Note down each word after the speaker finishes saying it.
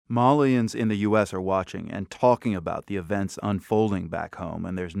Malians in the U.S. are watching and talking about the events unfolding back home,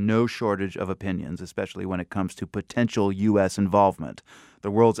 and there's no shortage of opinions, especially when it comes to potential U.S. involvement.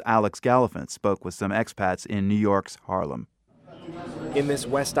 The World's Alex Gallafent spoke with some expats in New York's Harlem. In this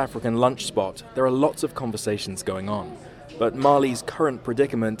West African lunch spot, there are lots of conversations going on. But Mali's current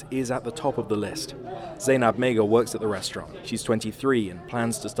predicament is at the top of the list. Zainab Mega works at the restaurant. She's 23 and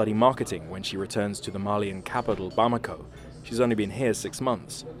plans to study marketing when she returns to the Malian capital, Bamako. She's only been here 6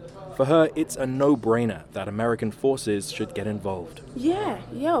 months. For her, it's a no-brainer that American forces should get involved. Yeah,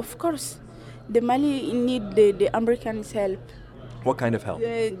 of course. The Mali need the Americans' help. What kind of help?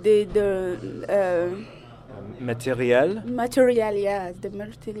 Materiel? Material, yeah. The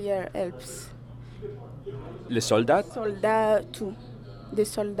material helps. Les soldats? The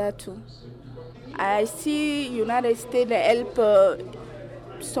soldats too. I see United States help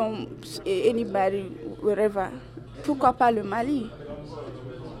anybody, wherever. Pourquoi pas le Mali?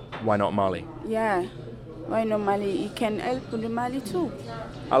 Why not Mali? Yeah, why not Mali? It can help the Mali too.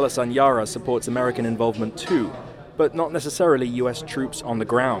 Alassane Yara supports American involvement too, but not necessarily US troops on the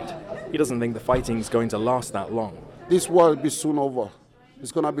ground. He doesn't think the fighting's going to last that long. This war will be soon over.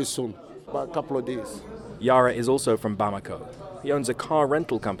 It's going to be soon, about a couple of days. Yara is also from Bamako. He owns a car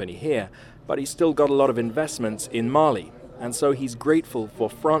rental company here, but he's still got a lot of investments in Mali, and so he's grateful for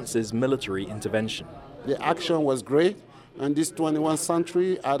France's military intervention. The action was great, and this 21st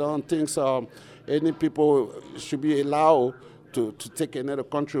century, I don't think any people should be allowed to take another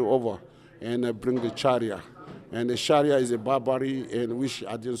country over and bring the Sharia. And the Sharia is a barbary, and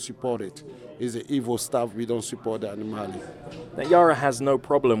I didn't support it. It's an evil stuff. We don't support that in Mali. Now, Yara has no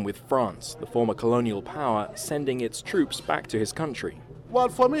problem with France, the former colonial power, sending its troops back to his country. Well,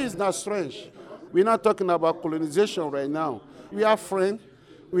 for me, it's not strange. We're not talking about colonization right now. We are friends.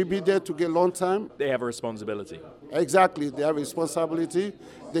 We'll be there to get a long time. They have a responsibility. Exactly. They have a responsibility.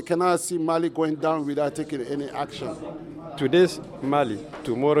 They cannot see Mali going down without taking any action. Today's Mali.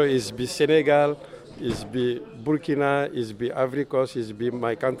 Tomorrow is be Senegal, is be Burkina, is be Ivory Coast, is be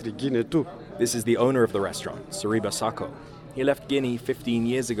my country, Guinea too. This is the owner of the restaurant, Sariba Sako. He left Guinea 15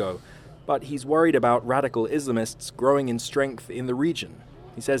 years ago, but he's worried about radical Islamists growing in strength in the region.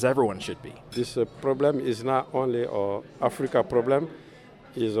 He says everyone should be. This problem is not only an Africa problem,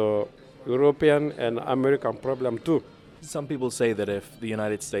 it's a European and American problem too. Some people say that if the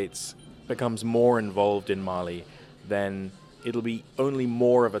United States becomes more involved in Mali, then it'll be only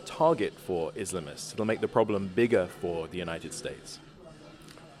more of a target for Islamists. It'll make the problem bigger for the United States.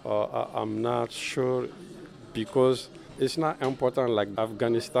 I'm not sure, because it's not important like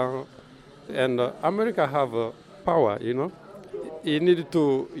Afghanistan. And America have power, you need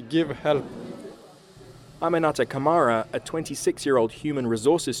to give help. Aminata Kamara, a 26-year-old human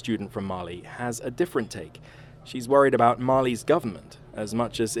resources student from Mali, has a different take. She's worried about Mali's government as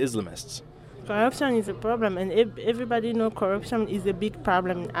much as Islamists. Corruption is a problem, and everybody knows corruption is a big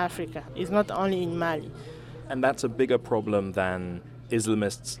problem in Africa. It's not only in Mali. And that's a bigger problem than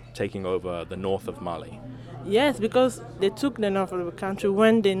Islamists taking over the north of Mali. Yes, because they took the north of the country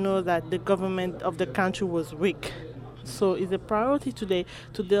when they know that the government of the country was weak. So it's a priority today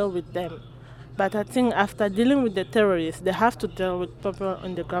to deal with them. But I think after dealing with the terrorists, they have to deal with people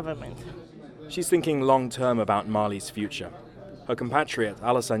in the government. She's thinking long-term about Mali's future. Her compatriot,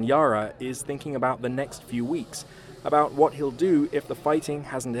 Alassane Yara, is thinking about the next few weeks, about what he'll do if the fighting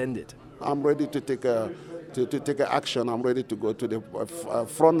hasn't ended. I'm ready to take action. I'm ready to go to the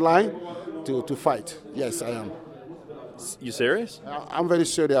front line to fight. Yes, I am. You serious? I'm very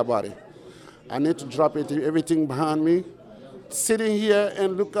serious about it. I need to drop everything behind me. Sitting here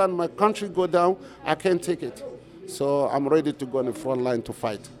and look at my country go down, I can't take it. So I'm ready to go on the front line to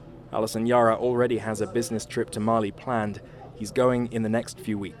fight. Alassane Yara already has a business trip to Mali planned. He's going in the next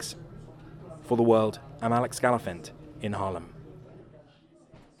few weeks. For The World, I'm Alex Gallafent in Harlem.